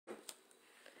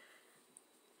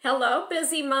Hello,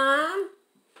 busy mom.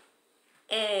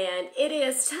 And it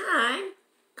is time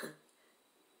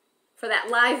for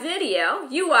that live video.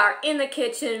 You are in the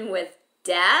kitchen with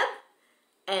Deb,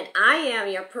 and I am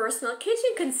your personal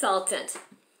kitchen consultant.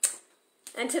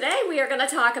 And today we are going to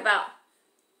talk about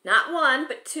not one,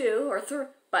 but two,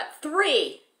 but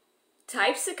three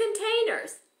types of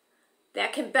containers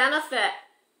that can benefit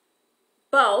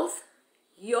both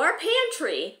your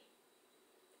pantry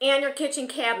and your kitchen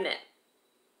cabinet.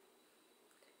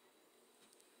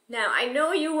 Now, I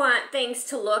know you want things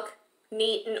to look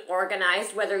neat and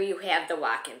organized, whether you have the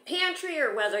walk-in pantry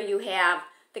or whether you have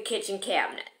the kitchen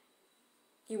cabinet.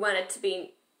 You want it to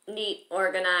be neat,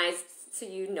 organized, so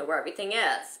you know where everything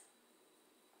is.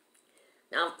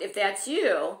 Now, if that's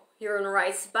you, you're in the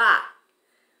right spot.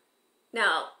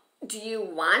 Now, do you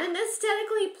want an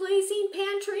aesthetically pleasing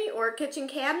pantry or kitchen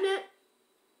cabinet?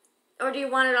 Or do you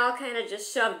want it all kind of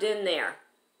just shoved in there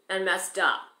and messed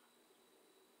up?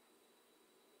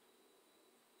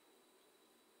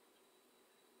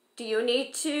 Do you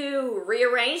need to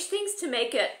rearrange things to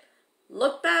make it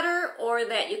look better, or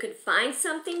that you could find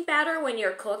something better when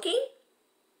you're cooking?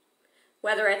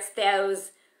 Whether it's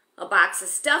a box of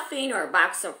stuffing or a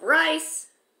box of rice.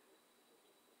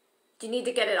 Do you need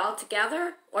to get it all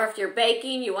together? Or if you're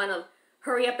baking, you want to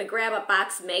hurry up and grab a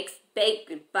boxed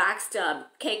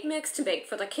cake mix to bake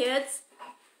for the kids?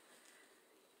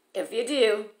 If you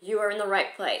do, you are in the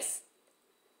right place.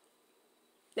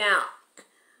 Now,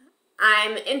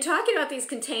 I'm in talking about these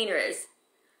containers.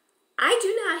 I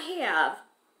do not have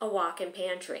a walk-in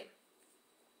pantry.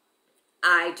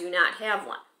 I do not have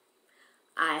one.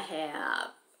 I have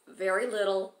very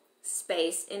little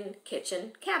space in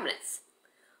kitchen cabinets.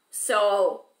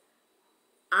 So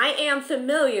I am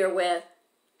familiar with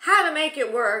how to make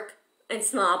it work in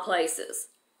small places.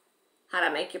 How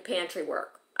to make your pantry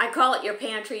work. I call it your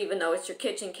pantry even though it's your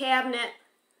kitchen cabinet.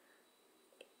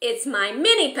 It's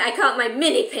I call it my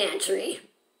mini pantry.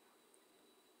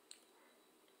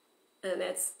 And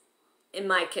that's in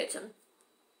my kitchen.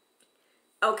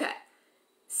 Okay,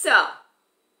 so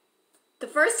the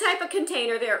first type of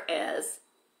container there is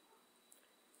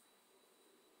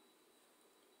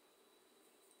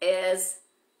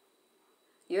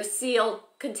your sealed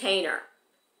container.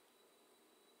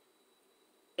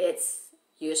 It's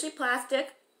usually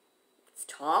plastic, it's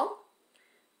tall,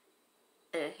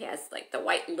 and it has like the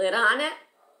white lid on it,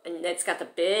 and it's got the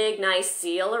big nice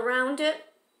seal around it.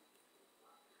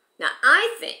 Now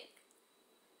I think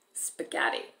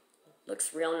spaghetti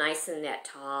looks real nice in that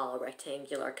tall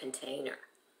rectangular container.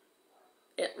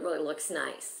 It really looks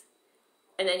nice.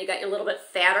 And then you got your little bit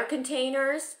fatter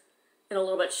containers and a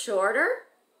little bit shorter.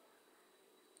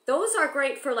 Those are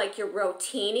great for like your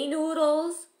rotini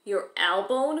noodles, your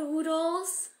elbow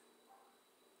noodles,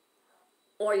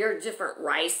 or your different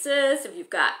rices, if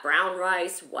you've got brown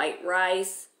rice, white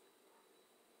rice.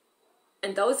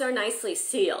 And those are nicely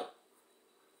sealed.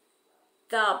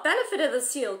 The benefit of the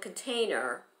sealed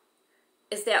container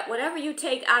is that whatever you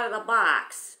take out of the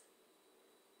box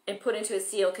and put into a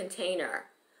sealed container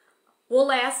will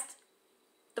last,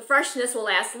 the freshness will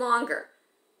last longer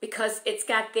because it's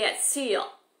got that seal.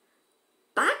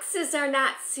 Boxes are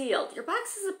not sealed. Your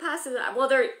boxes of pasta, well,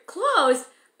 they're closed,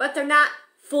 but they're not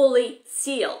fully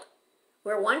sealed.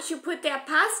 Where once you put that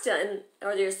pasta in,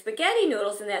 or your spaghetti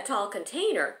noodles in that tall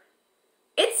container,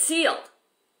 it's sealed.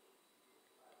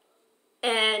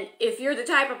 And if you're the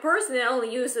type of person that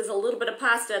only uses a little bit of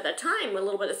pasta at a time, with a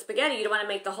little bit of spaghetti, you don't want to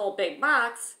make the whole big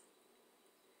box.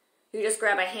 You just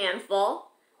grab a handful,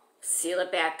 seal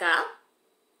it back up,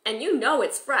 and you know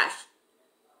it's fresh.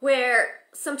 Where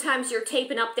sometimes you're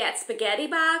taping up that spaghetti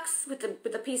box with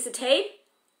a piece of tape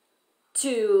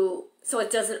so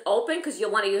it doesn't open because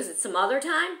you'll want to use it some other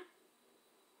time.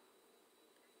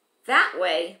 That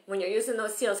way, when you're using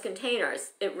those sealed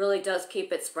containers, it really does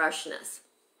keep its freshness.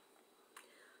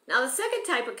 Now, the second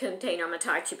type of container I'm going to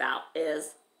talk to you about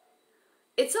is,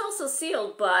 it's also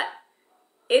sealed, but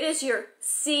it is your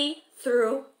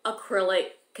see-through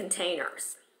acrylic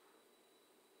containers.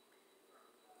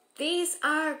 These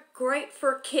are great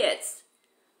for kids.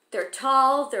 They're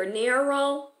tall, they're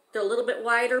narrow, they're a little bit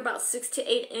wider, about 6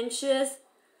 to 8 inches.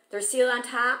 They're sealed on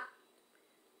top.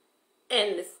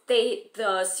 And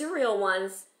the cereal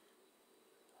ones,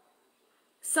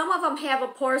 some of them have a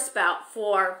pour spout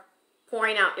for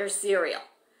pouring out your cereal.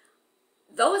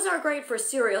 Those are great for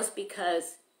cereals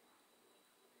because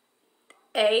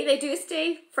A, they do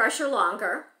stay fresher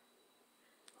longer.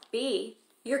 B,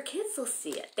 your kids will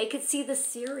see it. They could see the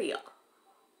cereal.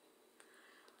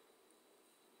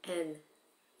 And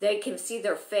They can see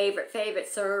their favorite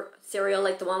cereal,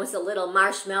 like the one with the little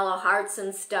marshmallow hearts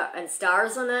and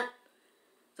stars on it.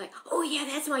 It's like, oh yeah,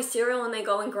 that's my cereal, and they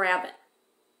go and grab it.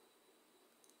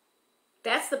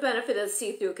 That's the benefit of the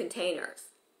see-through containers.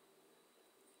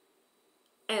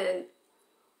 And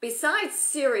besides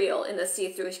cereal in the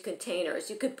see-through containers,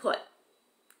 you could put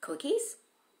cookies,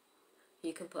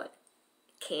 you can put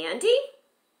candy,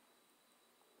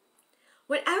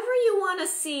 whatever you want to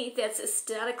see that's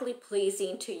aesthetically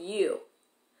pleasing to you.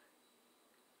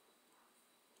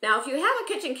 Now, if you have a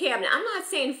kitchen cabinet, I'm not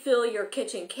saying fill your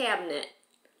kitchen cabinet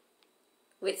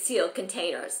with sealed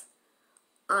containers,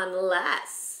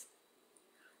 unless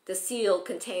the sealed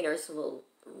containers will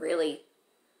really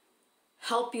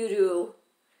help you to,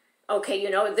 okay, you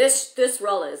know, this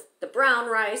roll is the brown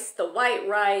rice, the white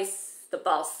rice, the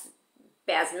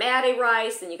basmati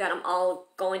rice, and you got them all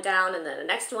going down, and then the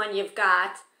next one you've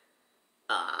got,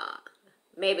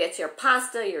 maybe it's your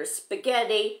pasta, your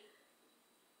spaghetti,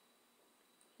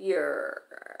 your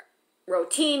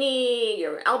rotini,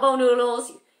 your elbow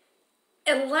noodles,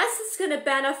 unless it's going to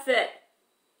benefit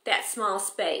that small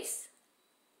space.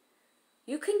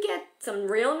 You can get some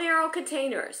real narrow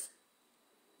containers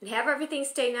and have everything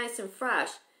stay nice and fresh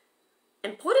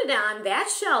and put it on that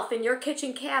shelf in your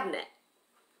kitchen cabinet.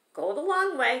 Go the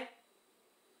long way.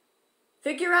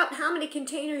 Figure out how many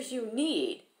containers you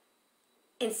need.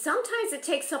 And sometimes it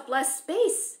takes up less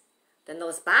space than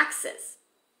those boxes.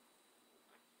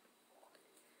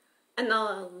 And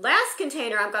the last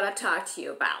container I'm going to talk to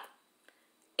you about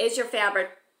is your fabric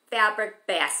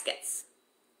baskets.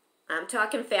 I'm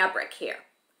talking fabric here,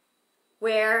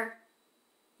 where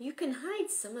you can hide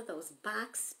some of those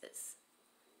boxes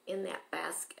in that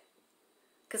basket.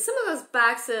 Because some of those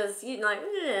boxes, you're like,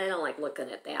 I don't like looking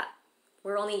at that.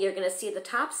 Where only you're going to see the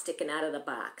top sticking out of the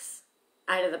box,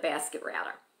 out of the basket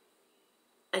rather.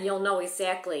 And you'll know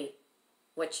exactly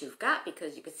what you've got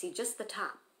because you can see just the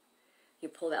top. You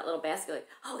pull that little basket like,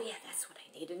 oh yeah, that's what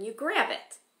I need, and you grab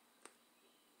it.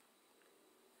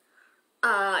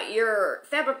 Your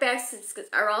fabric baskets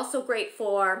are also great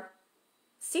for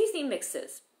seasoning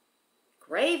mixes,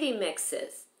 gravy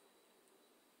mixes,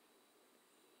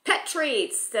 pet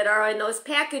treats that are in those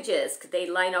packages because they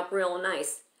line up real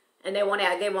nice and they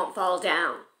won't fall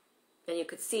down. And you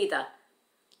could see the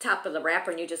top of the wrapper,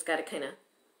 and you just got to kind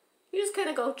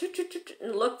of go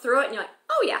and look through it, and you're like,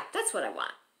 oh yeah, that's what I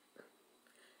want.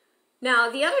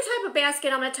 Now, the other type of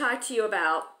basket I'm going to talk to you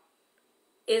about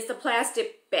is the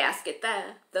plastic basket.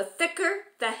 The thicker,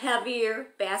 the heavier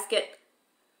basket,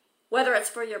 whether it's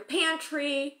for your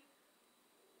pantry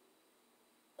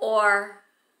or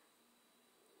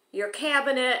your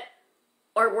cabinet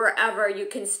or wherever you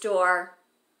can store.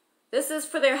 This is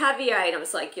for their heavy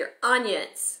items like your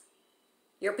onions,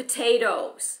 your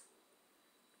potatoes,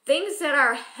 things that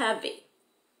are heavy.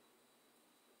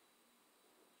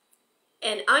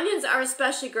 And onions are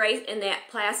especially great in that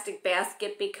plastic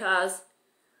basket because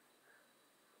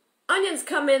onions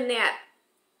come in that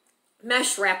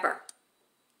mesh wrapper.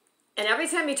 And every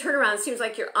time you turn around, it seems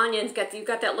like your onions, you've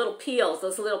got that little peels,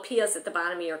 those little peels at the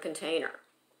bottom of your container.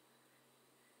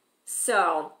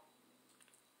 So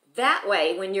that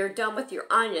way, when you're done with your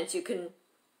onions, you can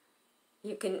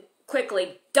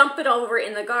quickly dump it over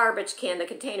in the garbage can, the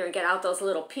container, and get out those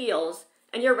little peels,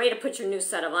 and you're ready to put your new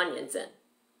set of onions in.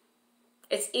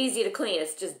 It's easy to clean.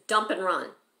 It's just dump and run.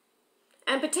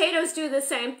 And potatoes do the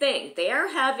same thing. They are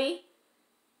heavy,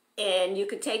 and you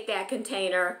can take that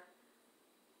container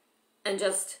and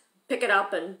just pick it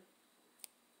up and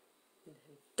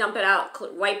dump it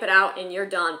out, wipe it out, and you're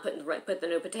done. Put the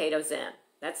new potatoes in.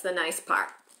 That's the nice part.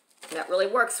 That really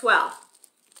works well.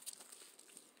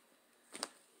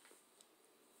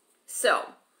 So,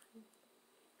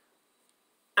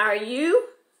 are you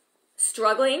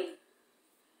struggling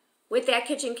with that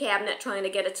kitchen cabinet trying to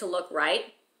get it to look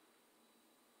right?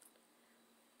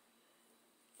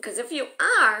 Because if you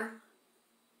are,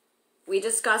 we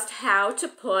discussed how to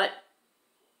put,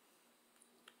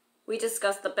 we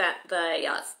discussed the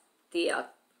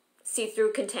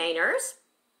see-through containers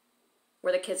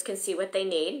where the kids can see what they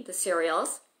need, the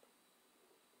cereals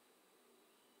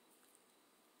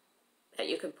that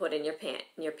you can put in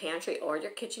your pantry or your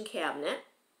kitchen cabinet,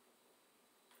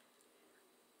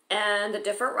 and the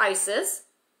different rices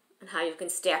and how you can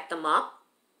stack them up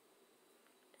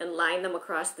and line them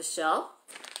across the shelf.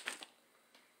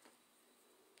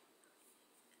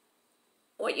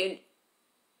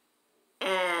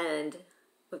 And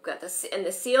we've got the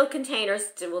sealed containers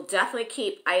that will definitely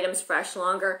keep items fresh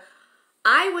longer.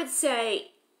 I would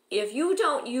say if you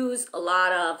don't use a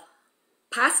lot of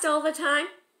pasta all the time,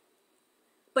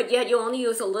 but yet you only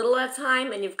use a little at a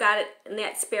time and you've got it in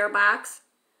that spare box,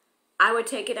 I would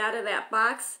take it out of that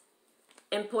box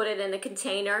and put it in a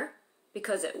container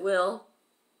because it will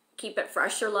keep it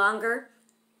fresher longer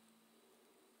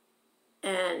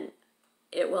and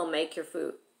it will make your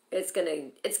food.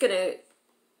 The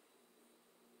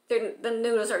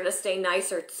noodles are gonna stay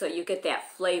nicer so you get that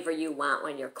flavor you want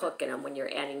when you're cooking them, when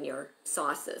you're adding your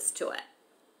sauces to it.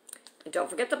 And don't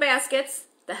forget the baskets,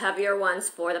 the heavier ones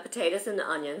for the potatoes and the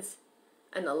onions,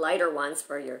 and the lighter ones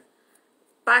for your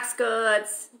box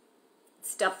goods,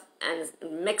 stuff and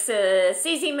mixes,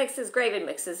 seasoning mixes, gravy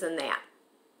mixes, and that.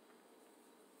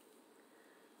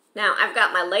 Now, I've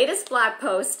got my latest blog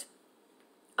post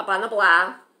up on the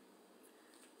blog.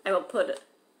 I will put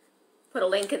a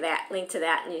link to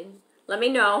that, and you let me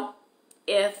know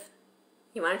if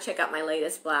you want to check out my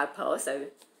latest blog post.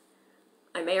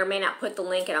 I may or may not put the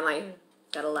link in. I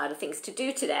got a lot of things to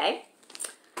do today.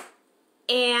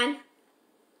 And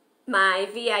my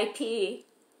VIP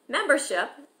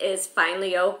membership is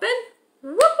finally open.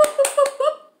 Whoop, whoop, whoop, whoop,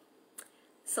 whoop.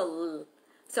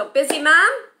 So busy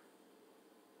mom,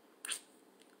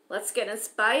 let's get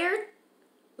inspired.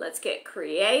 Let's get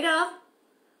creative.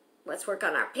 Let's work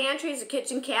on our pantries or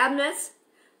kitchen cabinets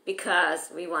because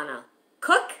we want to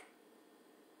cook,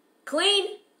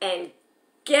 clean, and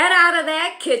get out of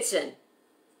that kitchen.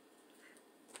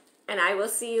 And I will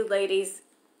see you ladies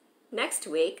next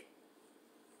week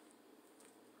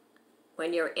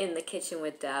when you're in the kitchen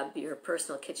with Deb, your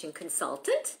personal kitchen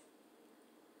consultant.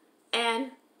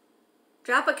 And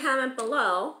drop a comment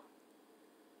below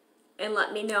and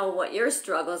let me know what your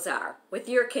struggles are with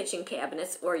your kitchen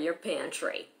cabinets or your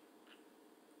pantry.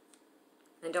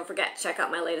 And don't forget, check out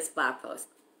my latest blog post.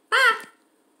 Bye!